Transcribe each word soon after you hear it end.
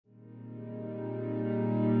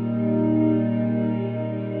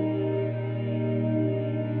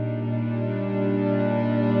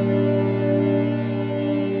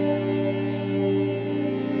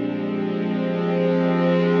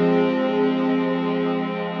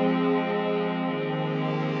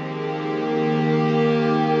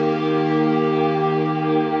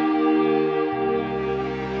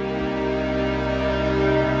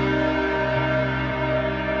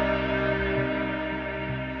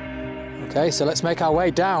Okay, so let's make our way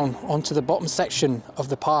down onto the bottom section of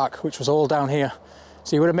the park, which was all down here.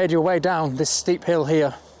 So you would have made your way down this steep hill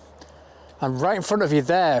here, and right in front of you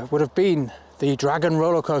there would have been the Dragon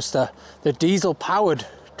roller coaster, the diesel powered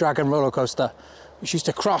Dragon roller coaster, which used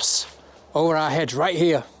to cross over our heads right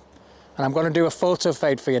here. And I'm going to do a photo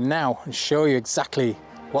fade for you now and show you exactly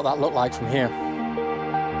what that looked like from here.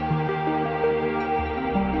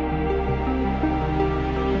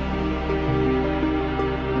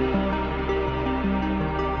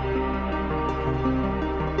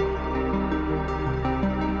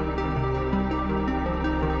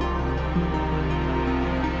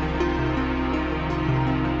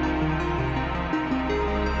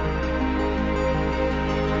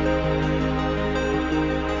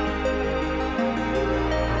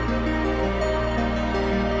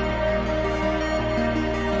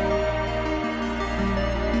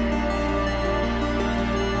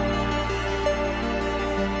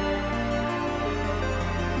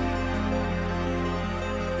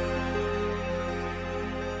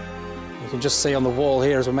 You can just see on the wall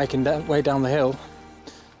here as we're making way down the hill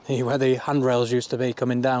where the handrails used to be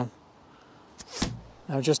coming down.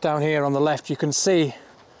 Now just down here on the left you can see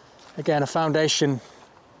again a foundation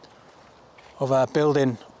of a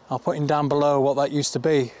building. I'll put in down below what that used to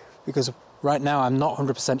be, because right now I'm not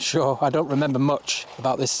 100% sure. I don't remember much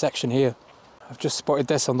about this section here. I've just spotted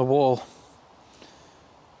this on the wall.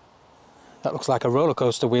 That looks like a roller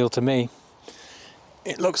coaster wheel to me.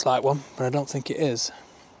 It looks like one, but I don't think it is.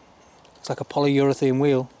 It's like a polyurethane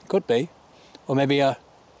wheel. Could be, or maybe a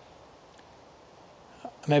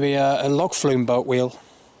log flume boat wheel.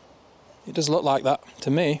 It does look like that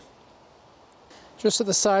to me. Just at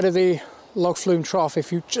the side of the log flume trough,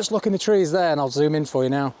 if you just look in the trees there, and I'll zoom in for you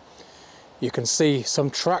now, you can see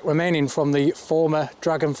some track remaining from the former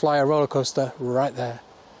Dragonflyer roller coaster right there.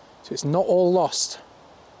 So it's not all lost.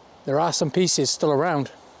 There are some pieces still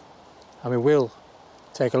around, and we will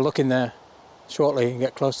take a look in there shortly and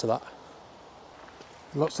get close to that.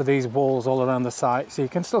 Lots of these walls all around the site, so you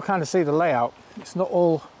can still kind of see the layout. It's not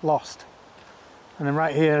all lost. And then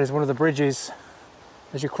right here is one of the bridges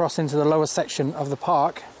as you cross into the lower section of the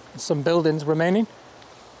park. There's some buildings remaining,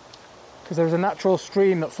 because there's a natural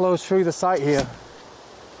stream that flows through the site here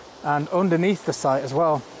and underneath the site as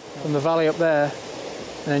well, from the valley up there.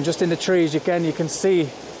 And then just in the trees again you can see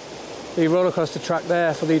the roller coaster track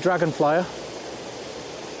there for the Dragonflyer.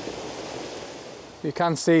 You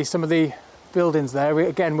can see some of the buildings there. We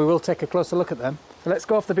will take a closer look at them. So let's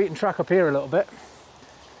go off the beaten track up here a little bit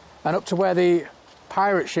and up to where the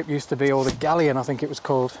pirate ship used to be, or the galleon I think it was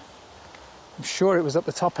called. I'm sure it was up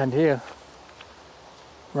the top end here,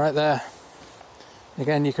 right there.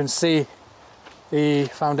 Again you can see the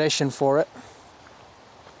foundation for it.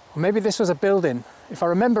 Or maybe this was a building. If I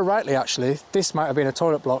remember rightly, actually this might have been a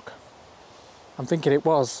toilet block. I'm thinking it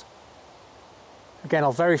was. Again,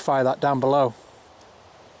 I'll verify that down below.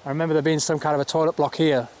 I remember there being some kind of a toilet block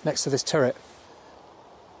here next to this turret.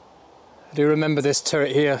 I do remember this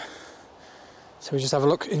turret here. So we just have a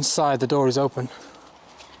look inside. The door is open.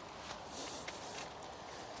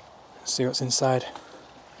 Let's see what's inside.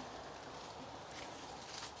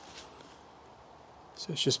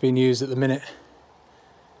 So it's just being used at the minute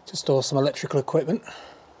to store some electrical equipment.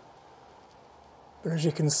 But as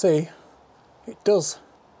you can see, it does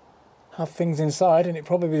have things inside, and it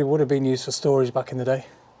probably would have been used for storage back in the day.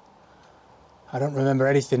 I don't remember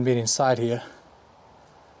anything being inside here.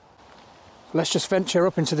 Let's just venture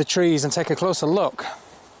up into the trees and take a closer look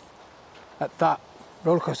at that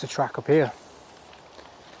roller coaster track up here.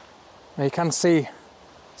 Now you can see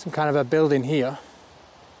some kind of a building here.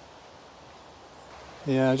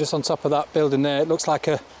 Yeah, just on top of that building there, it looks like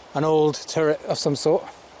an old turret of some sort.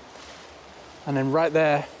 And then right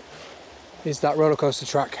there is that roller coaster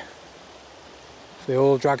track. The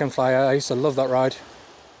old Dragonflyer. I used to love that ride.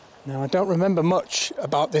 Now I don't remember much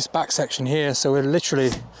about this back section here, so we're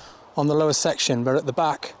literally on the lower section, but at the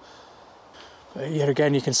back, yet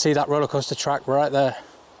again you can see that roller coaster track right there,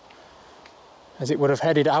 as it would have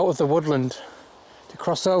headed out of the woodland to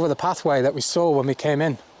cross over the pathway that we saw when we came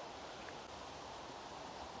in.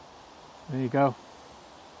 There you go.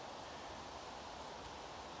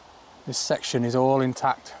 This section is all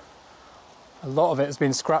intact. A lot of it has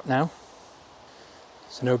been scrapped now,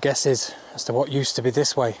 so no guesses as to what used to be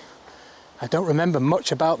this way. I don't remember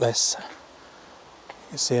much about this.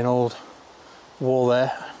 You see an old wall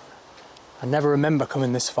there. I never remember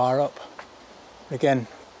coming this far up. Again,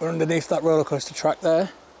 we're underneath that roller coaster track there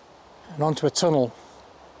and onto a tunnel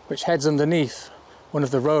which heads underneath one of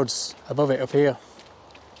the roads above it up here.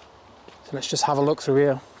 So let's just have a look through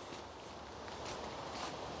here.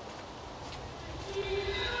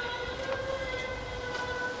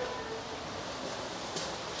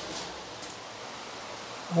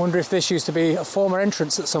 I wonder if this used to be a former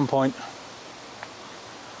entrance at some point.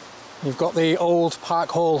 You've got the old Park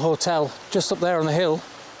Hall Hotel just up there on the hill,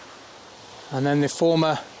 and then the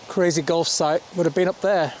former Crazy Golf site would have been up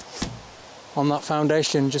there on that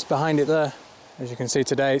foundation just behind it there. As you can see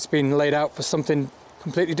today, it's been laid out for something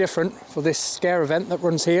completely different for this scare event that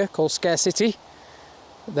runs here called Scare City.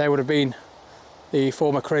 There would have been the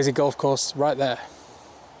former Crazy Golf course right there.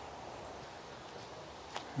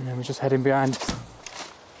 And then we're just heading behind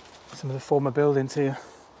some of the former buildings here.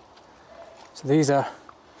 So these are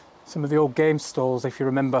some of the old game stalls, if you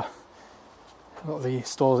remember. A lot of the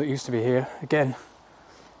stalls that used to be here. Again,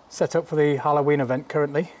 set up for the Halloween event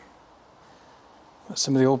currently. Got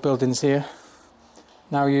some of the old buildings here,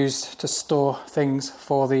 now used to store things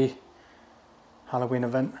for the Halloween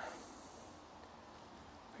event.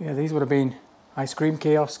 Yeah, these would have been ice cream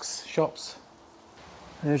kiosks, shops.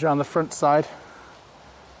 And here's around the front side,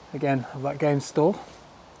 again, of that game stall.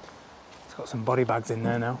 It's got some body bags in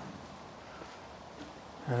there now.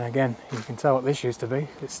 And again, you can tell what this used to be.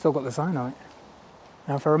 It's still got the sign on it.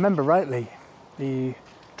 Now, if I remember rightly, the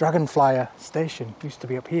Dragonflyer station used to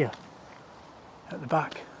be up here at the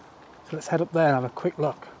back. So let's head up there and have a quick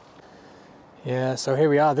look. Yeah, so here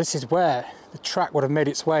we are. This is where the track would have made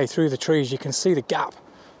its way through the trees. You can see the gap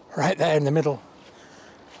right there in the middle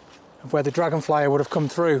of where the Dragonflyer would have come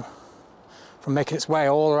through from making its way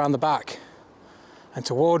all around the back and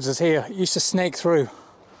towards us here. It used to snake through.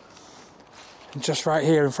 And just right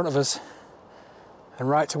here in front of us and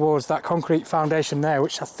right towards that concrete foundation there,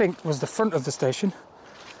 which I think was the front of the station.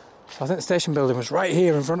 So I think the station building was right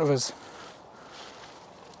here in front of us.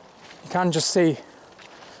 You can just see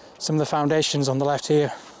some of the foundations on the left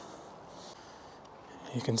here.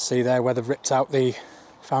 You can see there where they've ripped out the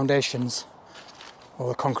foundations, all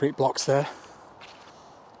the concrete blocks there.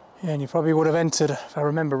 Yeah, and you probably would have entered, if I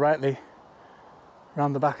remember rightly,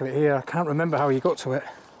 around the back of it here. I can't remember how you got to it.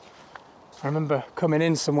 I remember coming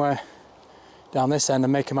in somewhere down this end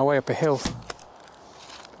and making my way up a hill.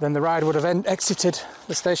 But then the ride would have exited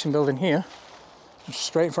the station building here,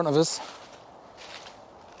 straight in front of us,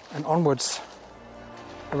 and onwards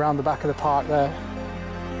around the back of the park there.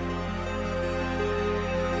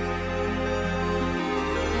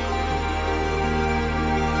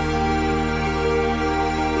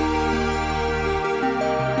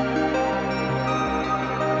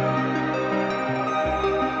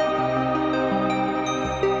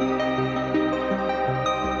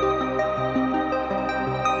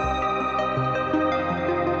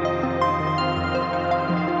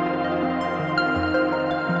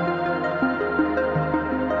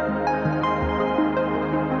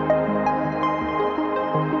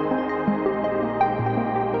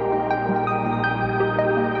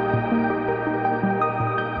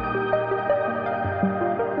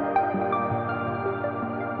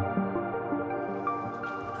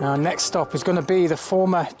 Now, next stop is going to be the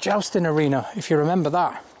former jousting arena, if you remember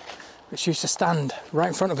that, which used to stand right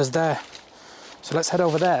in front of us there. So let's head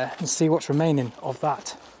over there and see what's remaining of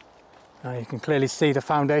that. Now you can clearly see the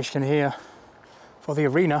foundation here for the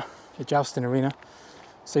arena, the jousting arena.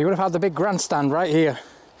 So you would have had the big grandstand right here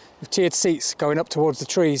with tiered seats going up towards the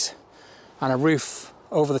trees and a roof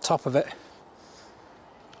over the top of it.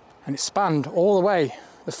 And it spanned all the way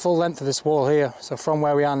the full length of this wall here. So from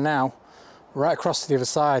where we are now, right across to the other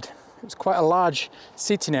side. It was quite a large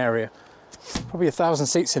seating area, probably 1,000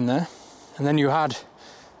 seats in there. And then you had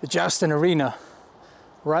the jousting arena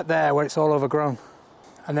right there where it's all overgrown.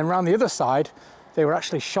 And then round the other side, they were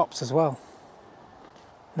actually shops as well.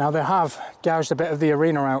 Now they have gouged a bit of the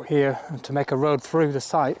arena out here to make a road through the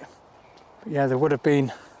site. But yeah, there would have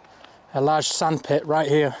been a large sand pit right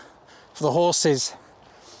here for the horses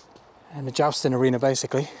and the jousting arena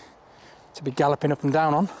basically to be galloping up and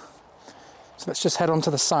down on. So let's just head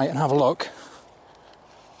onto the site and have a look.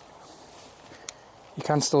 You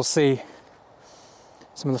can still see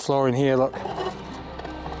some of the flooring here, look.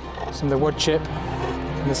 Some of the wood chip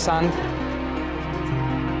and the sand.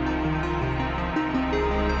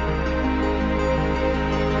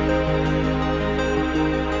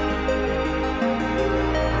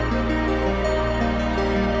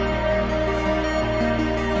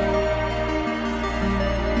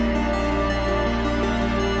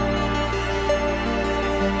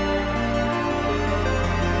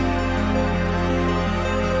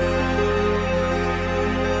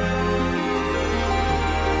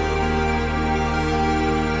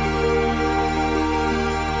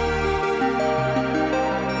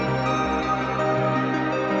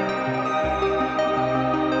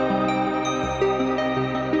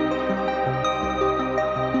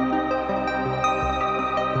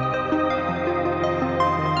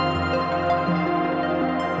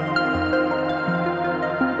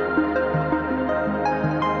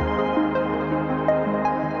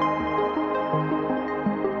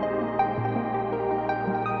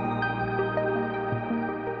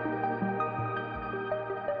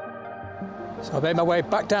 So I made my way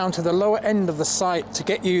back down to the lower end of the site to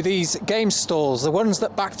get you these game stalls, the ones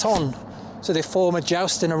that backed on so they form a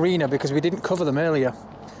jousting arena, because we didn't cover them earlier.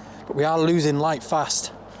 But we are losing light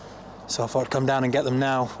fast. So I thought I'd come down and get them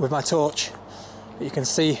now with my torch. But you can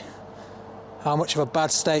see how much of a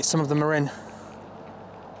bad state some of them are in.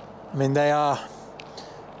 I mean, they are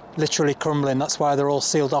literally crumbling. That's why they're all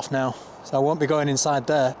sealed off now. So I won't be going inside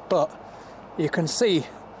there, but you can see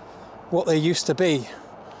what they used to be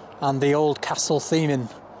and the old castle theming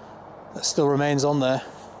that still remains on there.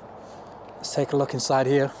 Let's take a look inside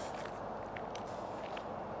here.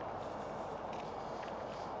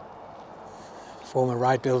 Former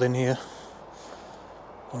ride building here,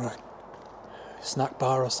 or a snack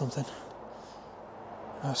bar or something.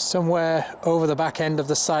 Somewhere over the back end of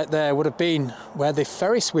the site there would have been where the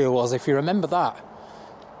Ferris wheel was, if you remember that.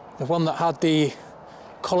 The one that had the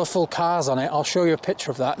colourful cars on it. I'll show you a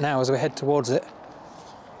picture of that now as we head towards it.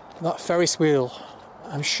 That Ferris wheel,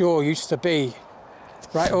 I'm sure, used to be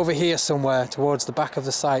right over here somewhere towards the back of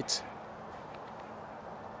the site.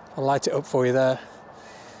 I'll light it up for you there.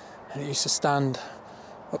 And it used to stand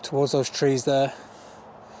up towards those trees there.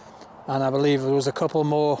 And I believe there was a couple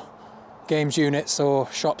more games units or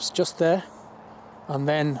shops just there, and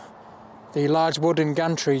then the large wooden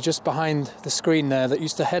gantry just behind the screen there that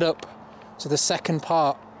used to head up to the second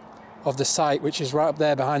part of the site, which is right up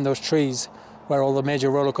there behind those trees where all the major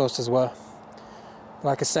roller coasters were.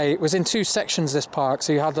 Like I say, it was in two sections, this park.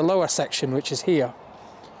 So you had the lower section, which is here.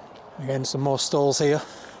 Again, some more stalls here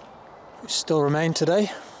which still remain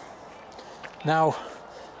today. Now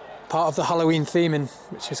part of the Halloween theming,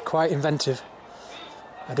 which is quite inventive.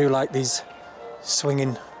 I do like these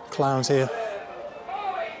swinging clowns here.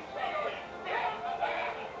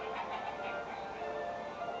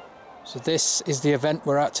 So this is the event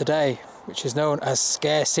we're at today, which is known as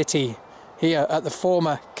Scare City, here at the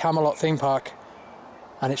former Camelot Theme Park,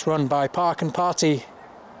 and it's run by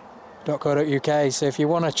ParkNParty.co.uk. So if you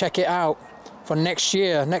want to check it out for next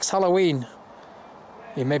year, next Halloween,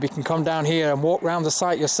 you maybe can come down here and walk around the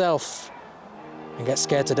site yourself and get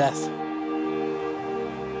scared to death.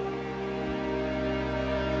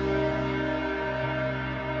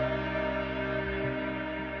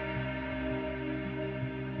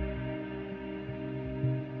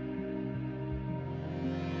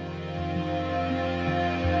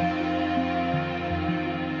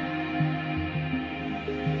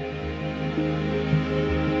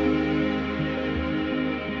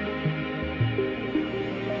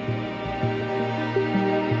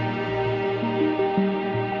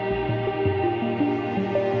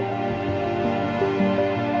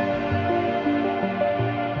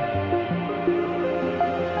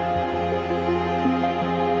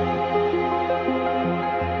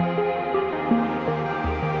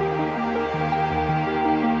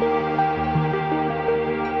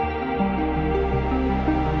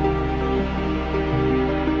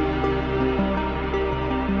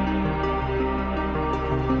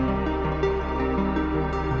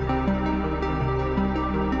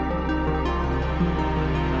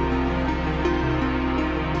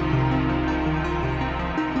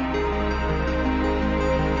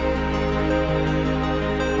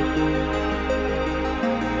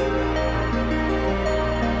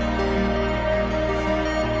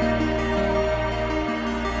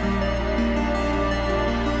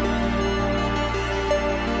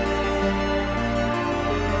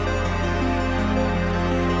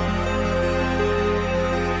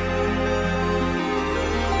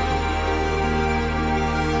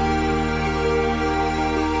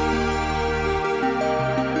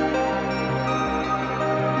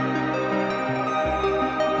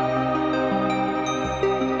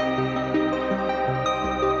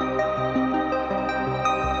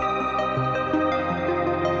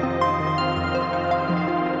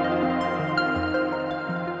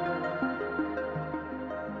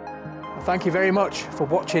 Thank you very much for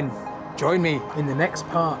watching. Join me in the next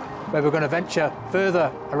part where we're going to venture further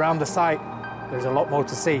around the site. There's a lot more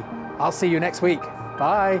to see. I'll see you next week.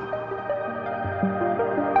 Bye.